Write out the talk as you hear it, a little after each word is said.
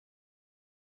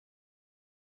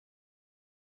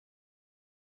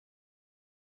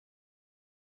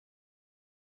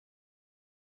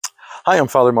Hi, I'm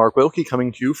Father Mark Wilke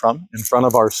coming to you from in front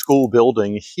of our school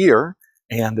building here.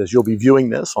 And as you'll be viewing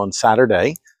this on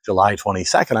Saturday, July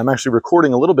 22nd, I'm actually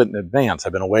recording a little bit in advance.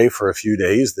 I've been away for a few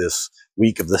days this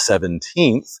week of the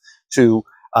 17th to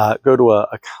go to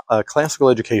a classical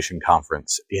education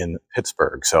conference in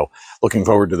Pittsburgh. So looking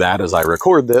forward to that as I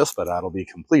record this, but that'll be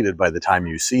completed by the time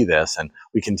you see this. And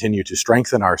we continue to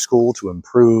strengthen our school, to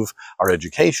improve our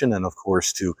education, and of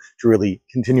course to really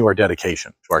continue our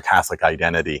dedication to our Catholic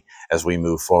identity as we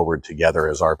move forward together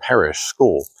as our parish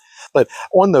school. But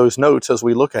on those notes, as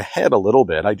we look ahead a little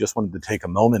bit, I just wanted to take a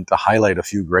moment to highlight a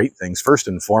few great things. First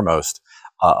and foremost,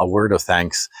 a word of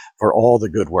thanks for all the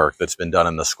good work that's been done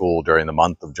in the school during the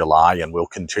month of July, and will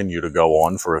continue to go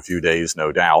on for a few days,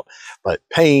 no doubt. But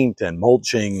paint and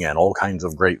mulching and all kinds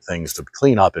of great things to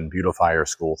clean up and beautify our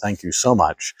school. Thank you so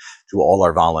much to all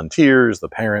our volunteers, the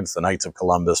parents, the Knights of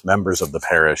Columbus, members of the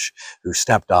parish who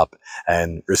stepped up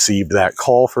and received that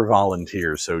call for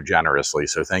volunteers so generously.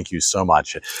 So thank you so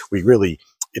much.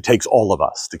 It takes all of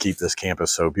us to keep this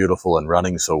campus so beautiful and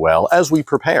running so well as we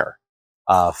prepare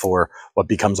for what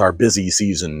becomes our busy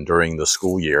season during the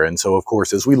school year. And so, of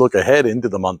course, as we look ahead into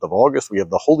the month of August, we have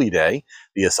the Holy Day,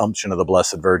 the Assumption of the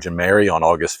Blessed Virgin Mary on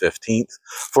August 15th.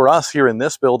 For us here in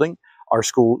this building, our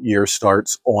school year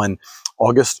starts on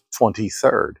August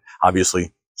 23rd.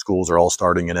 Obviously, schools are all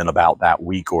starting in about that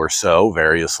week or so,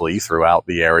 variously throughout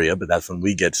the area, but that's when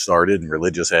we get started, and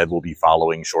religious ed will be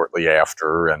following shortly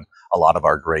after, and a lot of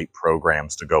our great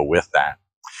programs to go with that.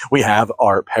 We have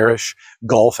our parish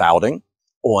golf outing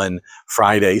on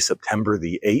Friday, September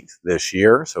the 8th this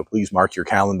year. So please mark your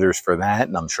calendars for that.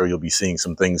 And I'm sure you'll be seeing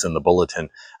some things in the bulletin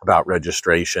about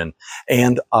registration.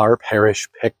 And our parish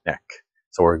picnic.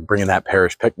 So we're bringing that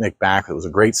parish picnic back. It was a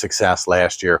great success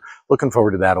last year. Looking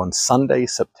forward to that on Sunday,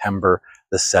 September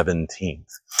the 17th.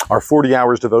 Our 40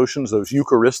 hours devotions, those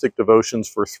Eucharistic devotions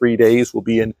for 3 days, will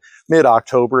be in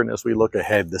mid-October. And as we look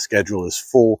ahead, the schedule is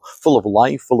full of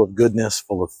life, full of goodness,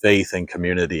 full of faith and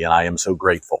community. And I am so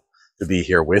grateful to be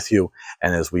here with you.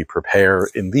 And as we prepare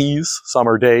in these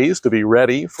summer days to be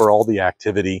ready for all the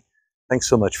activity, thanks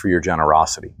so much for your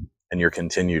generosity and your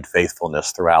continued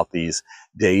faithfulness throughout these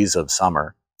days of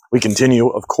summer. We continue,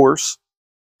 of course,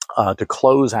 to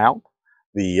close out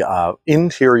the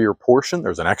interior portion.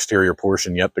 There's an exterior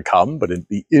portion yet to come, but in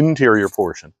the interior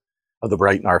portion of the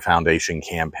Brighten Our Foundation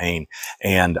campaign.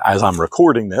 And as I'm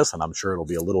recording this, and I'm sure it'll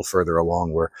be a little further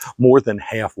along, we're more than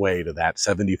halfway to that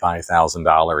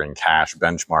 $75,000 in cash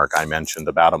benchmark I mentioned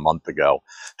about a month ago,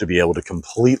 to be able to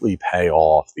completely pay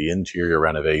off the interior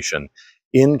renovation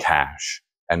in cash,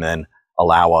 and then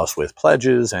allow us with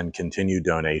pledges and continued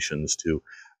donations to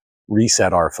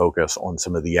reset our focus on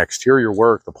some of the exterior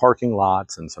work, the parking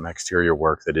lots, and some exterior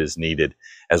work that is needed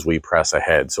as we press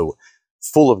ahead. So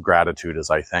full of gratitude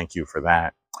as I thank you for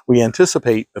that. We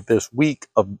anticipate that this week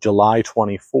of July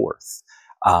 24th,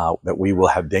 that we will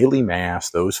have daily mass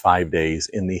those 5 days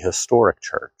in the historic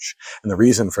church. And the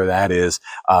reason for that is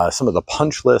some of the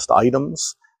punch list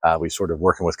items. We sort of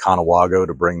working with Conawago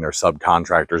to bring their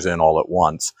subcontractors in all at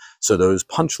once. So those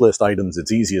punch list items,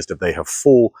 it's easiest if they have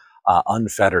full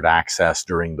unfettered access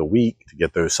during the week to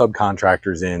get those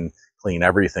subcontractors in, clean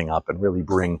everything up, and really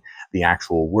bring the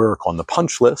actual work on the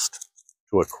punch list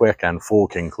to a quick and full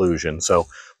conclusion. So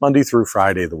Monday through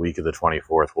Friday, the week of the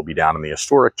 24th, we'll be down in the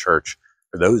historic church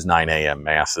for those 9 a.m.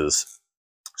 masses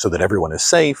so that everyone is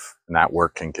safe and that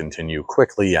work can continue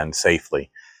quickly and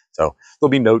safely. So there'll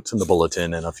be notes in the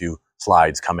bulletin and a few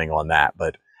slides coming on that,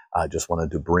 but I just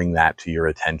wanted to bring that to your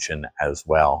attention as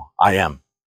well. I am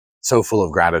so full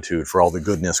of gratitude for all the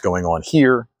goodness going on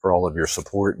here, for all of your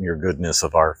support and your goodness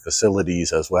of our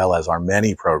facilities, as well as our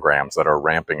many programs that are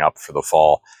ramping up for the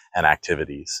fall and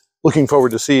activities. Looking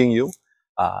forward to seeing you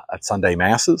at Sunday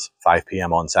Masses, 5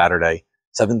 p.m. on Saturday,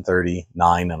 7:30,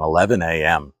 9, and 11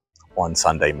 a.m. on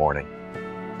Sunday morning.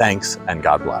 Thanks, and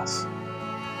God bless.